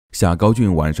夏高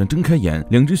俊晚上睁开眼，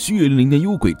两只血淋淋的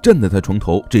幽鬼站在他床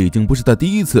头。这已经不是他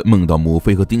第一次梦到母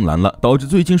妃和丁兰了，导致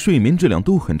最近睡眠质量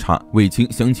都很差。卫青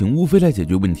想请乌妃来解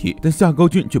决问题，但夏高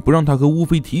俊却不让他和乌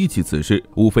妃提起此事。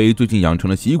乌妃最近养成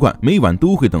了习惯，每晚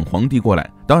都会等皇帝过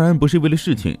来，当然不是为了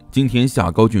事情。今天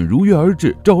夏高俊如约而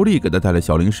至，照例给他带了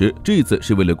小零食。这次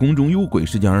是为了宫中幽鬼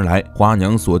事件而来。花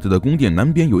娘所在的宫殿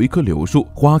南边有一棵柳树，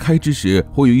花开之时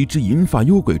会有一只银发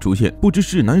幽鬼出现，不知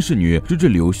是男是女，直至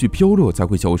柳絮飘落才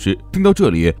会消失。听到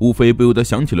这里，乌妃不由得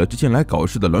想起了之前来搞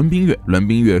事的栾冰月。栾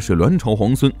冰月是栾朝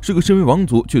皇孙，是个身为王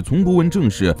族却从不问政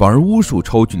事，反而巫术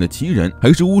超群的奇人，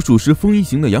还是巫术师风一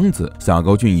行的养子。夏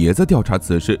高俊也在调查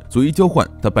此事，作为交换，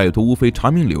他拜托乌妃查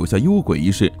明柳下幽鬼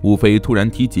一事。乌妃突然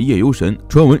提起夜游神，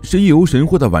传闻是夜游神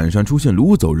会在晚上出现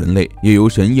掳走人类。夜游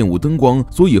神厌恶灯光，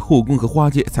所以后宫和花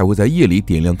街才会在夜里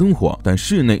点亮灯火，但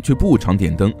室内却不常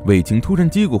点灯。卫青突然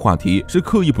接过话题，是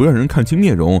刻意不让人看清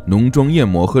面容，浓妆艳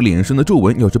抹和脸上的皱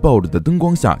纹要是暴露的灯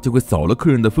光下，就会扫了客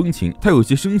人的风情。他有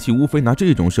些生气乌妃拿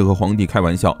这种事和皇帝开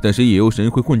玩笑，但是夜游神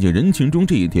会混进人群中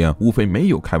这一点，乌妃没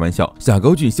有开玩笑。夏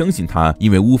高俊相信他，因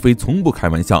为乌妃从不开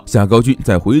玩笑。夏高俊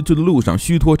在回去的路上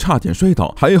虚脱，差点摔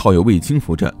倒，还好有卫青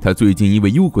扶着。他最近因为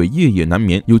幽鬼夜夜难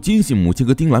眠，又坚信母亲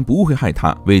和丁兰不会害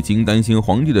他。卫青担心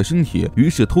皇帝的身体，于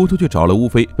是偷偷去找了乌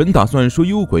妃，本打算说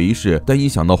幽鬼一事，但一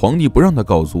想到皇帝不让他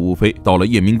告诉乌妃，到了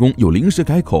夜明宫又临时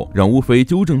改口，让乌妃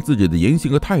纠正自己的言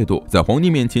行和态度，在皇帝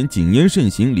面前谨言慎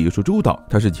行，礼数周到。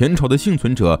他是前朝的幸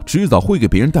存者，迟早会给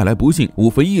别人带来不幸。乌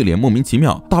妃一脸莫名其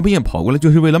妙，大半夜跑过来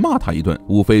就是为了骂他一顿。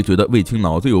乌妃觉得卫青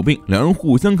脑子有病，两人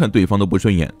互相看对方都不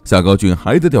顺眼。夏高俊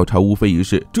还在调查乌妃一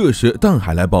事，这时淡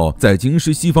海来报，在京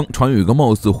师西方传有一个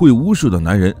貌似会巫术的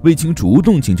男人。卫青主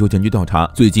动请求前去调查，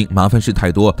最近麻烦事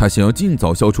太多，他想要尽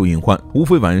早消除隐患。乌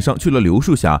妃晚上去了柳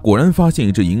树下，果然发现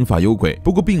一只银发幽鬼，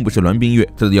不过并不是栾冰月，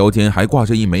他的腰间还挂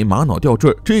着一枚玛瑙吊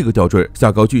坠。这个吊坠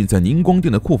夏高俊在宁光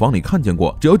殿的库房里看见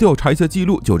过，只要调查一下记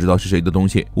录就知道是谁的东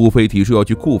西。乌妃提出要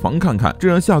去库房看看，这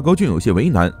让夏高俊有些为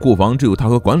难，库房只有他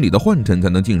和管理的宦臣才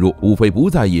能进入。乌妃不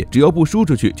在意，只要不说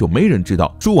出去就没人知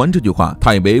道。说完这句话，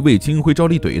他以为卫青会照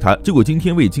例怼他，结果今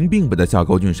天卫青并不在夏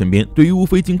高俊身边。对于乌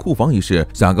妃进库房一事，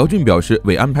夏高俊表示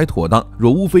未安排妥当，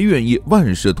若乌妃愿意，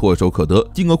万事唾手可得，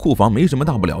进个库房没什么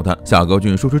大不了的。夏高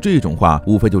俊说出这种话，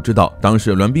乌妃就知道当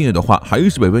时栾冰月的话还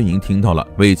是被温莹听到了。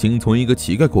卫青从一个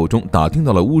乞丐口中打听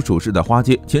到了巫术师在花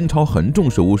街，前朝很重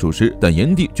视巫术师，但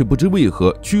炎帝却不知为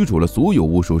何驱逐了所有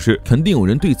巫术师，肯定有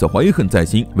人对此怀恨在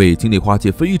心。卫青对花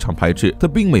街非常排斥，他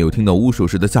并没有听到巫术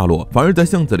师的下落，反而在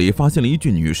巷子里发现了一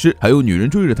具女尸，还有女人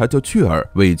追着他叫雀儿。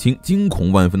卫青惊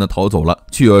恐万分的逃走了。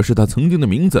雀儿是他曾经的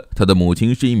名字，他的母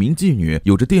亲是一名妓女，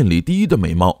有着店里第一的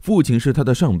美貌，父亲是他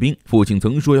的上宾，父亲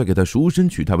曾说要给他赎身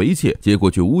娶她为妾，结果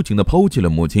却无情的抛弃了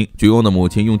母亲。绝望的母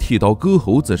亲用剃刀割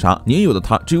喉自杀，年幼的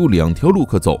他只有2条路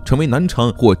可走，成为南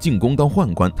昌或进宫当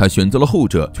宦官。他选择了后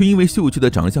者，却因为秀气的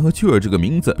长相和雀儿这个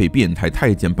名字被变态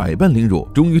太监百般凌辱。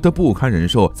终于他不堪忍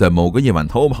受，在某个夜晚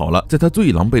逃跑了。在他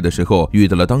最狼狈的时候，遇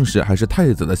到了当时还是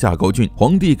太子的夏高俊，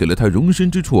皇帝给了他容身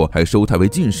之处，还收他为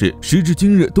进士，时至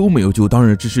今日都没有就当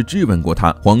日之事质问过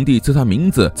他。皇帝赐他名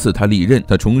字，赐他利刃，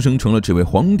他重生成了只为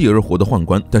皇帝而活的宦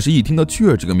官。但是一听到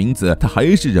雀儿这个名字，他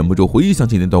还是忍不住回想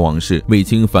起那段往事。卫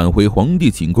青返回皇帝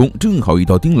寝宫，正好遇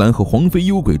到丁兰和皇妃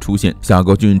幽鬼出现。夏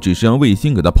高俊只是让卫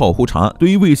青给他泡壶茶，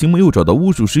对于卫青没有找到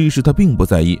巫术师一事他并不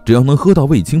在意，只要能喝到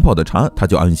卫青泡的茶他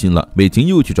就安心了。卫青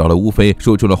又去找了乌妃，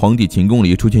说出了皇帝寝宫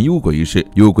里出现幽鬼一事。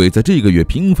幽鬼在这个月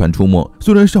频繁出没，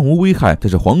虽然尚无危害，但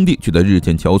是皇帝却在日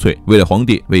渐憔悴。为了皇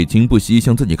帝，卫青不惜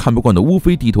向自己看不惯的乌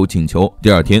妃低头请求。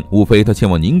第二天，乌妃他前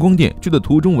往宁光殿，去的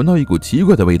途中闻到一股奇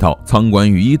怪的味道，仓管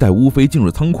御医带乌妃进入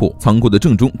仓库，仓库的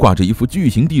正中挂着一幅巨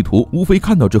型地图。乌妃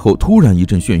看到之后突然一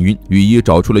阵眩晕，御医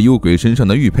找出了幽鬼身上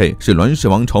的玉佩，是栾氏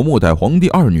王朝末代皇帝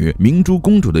二女明珠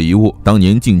公主的遗物。当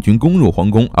年禁军攻入皇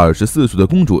宫，24岁的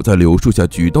公主在柳树下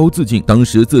举刀自尽，当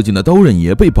时自尽的刀刃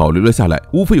也被保留了下来。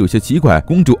乌妃有些奇怪，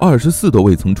公主24都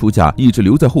未曾出嫁，一直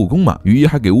留在后宫嘛。御医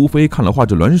还给乌妃看了画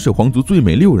着栾氏皇族最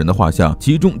美6人的画像，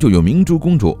其中就有明珠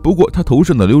公主，不过她头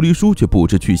上的琉璃梳却不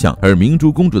知去向，而明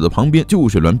珠公主的旁边就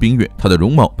是栾冰月，她的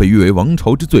容貌被誉为王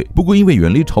朝之最，不过因为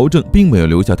远离朝政，并没有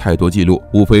留下太多记录。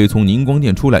乌妃从宁光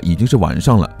殿出来已经是晚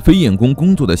上了，飞燕宫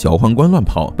工作的小宦官乱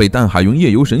跑，被淡海用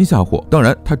夜游神吓唬，当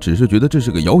然他只是觉得这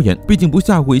是个谣言，毕竟不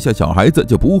吓唬一下小孩子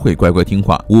就不会乖乖听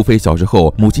话。乌妃小时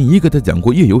候母亲一个给她讲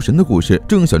过夜游神的故事，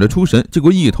正想着出神，结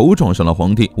果一头撞上了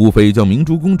皇帝。乌妃将明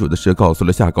珠公主的事告诉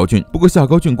了夏高俊，不过夏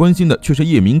高俊关心的却是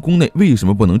夜明宫内为什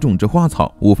么不能种植花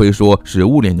草。乌妃说是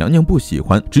乌脸娘娘不喜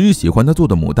欢，只喜欢她做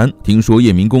的牡丹。听说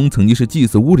夜明宫曾经是祭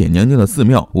祀乌脸娘娘的寺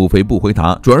庙。乌妃不回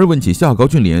答，转而问起夏高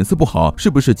俊脸色不好，是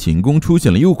不是寝宫出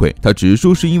现了幽鬼。他只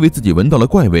说是因为自己闻到了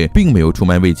怪味，并没有出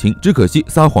卖卫青。只可惜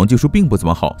撒谎谎技术并不怎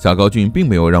么好，夏高俊并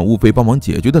没有让乌妃帮忙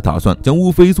解决的打算，将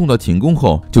乌妃送到寝宫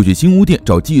后，就去新屋殿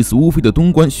找祭祀乌妃的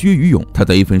东官薛于勇。他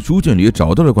在一份书卷里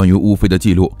找到了关于乌妃的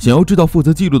记录，想要知道负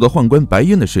责记录的宦官白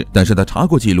烟的事，但是他查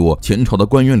过记录，前朝的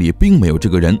官员里并没有这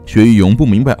个人。薛于勇不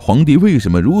明白皇帝为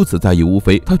什么如此在意乌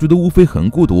妃，他觉得乌妃很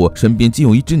孤独，身边仅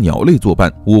有一只鸟类作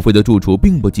伴。乌妃的住处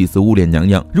并不祭祀乌脸娘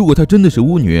娘，如果她真的是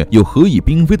巫女，又何以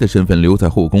嫔妃的身份留在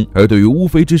后宫？而对于乌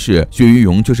妃之事，薛于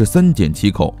勇却是三缄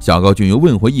其口。夏高俊又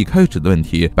问回一开始的问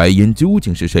题：白烟究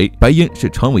竟是谁？白烟是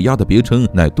常尾押的别称，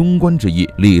乃东官之意，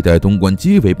历代东官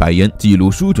皆为白烟。记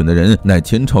录书卷的人乃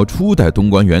前朝初代东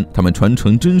官员，他们传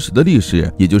承真实的历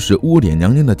史，也就是乌脸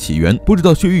娘娘的起源。不知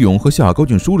道薛于勇和夏高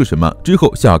俊说了什么。之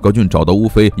后，夏高俊找到乌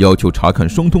妃，要求查看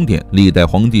双通典。历代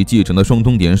皇帝继承的双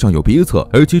通典上有别册，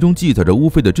而其中记载着乌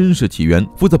妃的真实起源。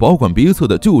负责保管别册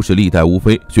的就是历代乌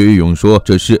妃。薛于勇说，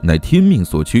这事乃天命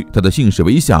所趋，他的姓氏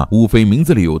为夏，乌妃名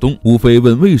字里有东。乌妃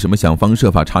问为什么想方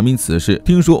设法查明此事，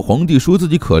听说皇帝说自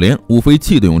己可怜，乌妃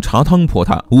气得用茶汤泼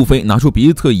他。乌妃拿出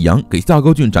别册一扬，给夏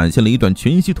高俊展现了一段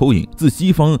全息投影，自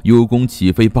西方幽宫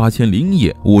起飞8000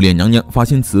夜，乌脸娘娘发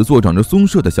现此座长着松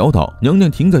社的小岛，娘娘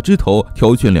停在枝头，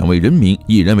挑选2位人名，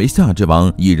一人为夏之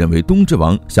王，一人为东之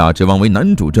王。夏之王为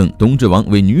男主政，东之王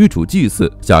为女主祭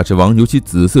祀。夏之王由其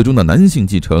子嗣中的男性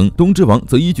继承，东之王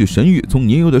则依据神谕从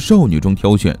年幼的少女中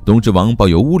挑选。东之王抱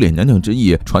有乌脸娘娘之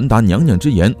意，传达娘娘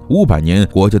之言。500年，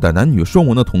国家在男女双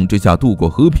王的统治下度过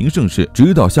和平盛世，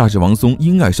直到夏之王松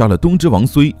因爱杀了东之王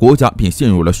睢，国家便陷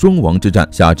入了双王之战。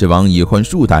夏之王已换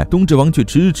数代，东之王却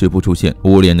迟迟不出现。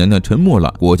乌脸娘娘沉默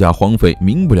了，国家荒废，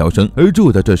民不聊生。而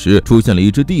就在这时，出现了一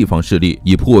支地方势力，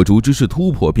以破竹之势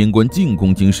突破边关，进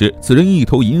攻京师。此人一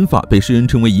头银发，被世人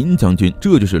称为银将军，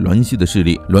这就是栾熙的势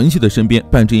力。栾熙的身边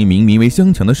伴着一名名为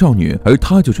香强的少女，而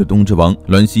她就是东之王。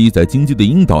栾熙在金姬的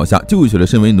引导下救下了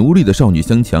身为奴隶的少女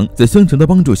香强，在香强的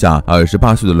帮助下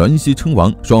，28岁的栾熙称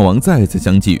王，双王再次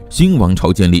相继，新王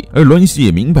朝建立。而栾熙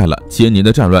也明白了，1000年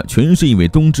的战乱全是因为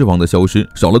东之王的消失，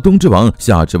少了东之王，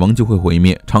夏之王就会毁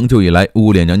灭。长久以来，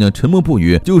乌脸娘娘沉默不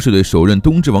语，就是对首任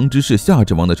东之王之事夏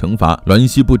之王的惩罚。栾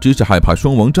熙不知是害怕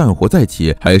双王战火再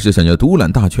起，还是想要独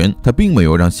揽大权，他并没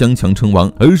有让香强称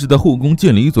王，而是在后宫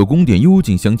建立一座宫殿，幽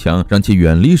禁香强，让其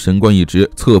远离神官一职，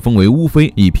册封为乌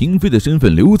妃，以嫔妃的身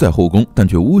份留在后宫，但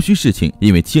却无需侍寝。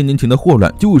因为1000年前的祸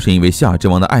乱，就是因为夏之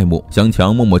王的爱慕。香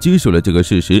强默默接受了这个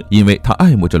事实，因为他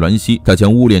爱慕着栾熙，他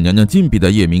将乌脸娘娘禁闭在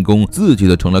夜明宫，自己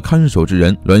则成了看守之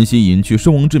人。栾熙隐去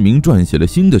双王之名，撰写了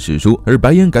新的史书，而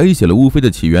白烟改写了乌妃的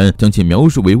起源，将其描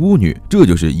述为巫女，这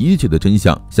就是一切的真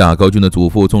相。夏高俊的祖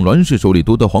父从栾氏手里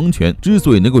夺得皇权，之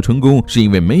所以能够成功，是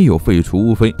因为没有废除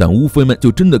乌妃。但乌妃们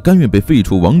就真的甘愿被废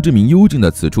除王之名幽禁在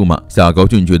此处吗？夏高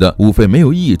俊觉得乌妃没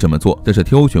有意义这么做，但是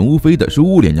挑选乌妃的是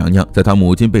乌脸娘娘。在她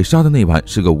母亲被杀的那晚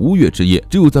是个无月之夜，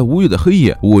只有在无月的黑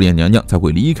夜，乌脸娘娘才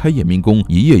会离开夜明宫，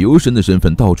以夜游神的身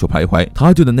份到处徘徊。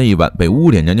她就在那一晚被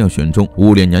乌脸娘娘选中，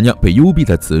乌脸娘娘被幽闭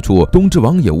在此处，东之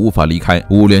王也无法离开。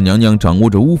乌脸娘娘掌握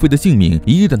着乌妃的性命，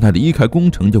一旦她离开宫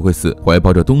城就会死。怀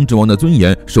抱着东之王的尊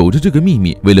严，守着这个秘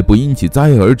密，为了不引起灾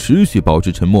厄而持续保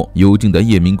持沉默，幽静在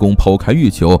夜明宫抛开欲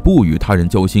求，不与他人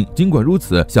交心。尽管如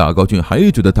此，夏高俊还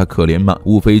觉得她可怜吗？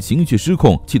乌妃情绪失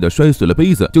控，气得摔碎了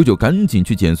杯子，舅舅赶紧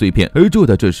去捡碎片。而就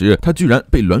在这时，他居然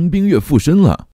被栾冰月附身了。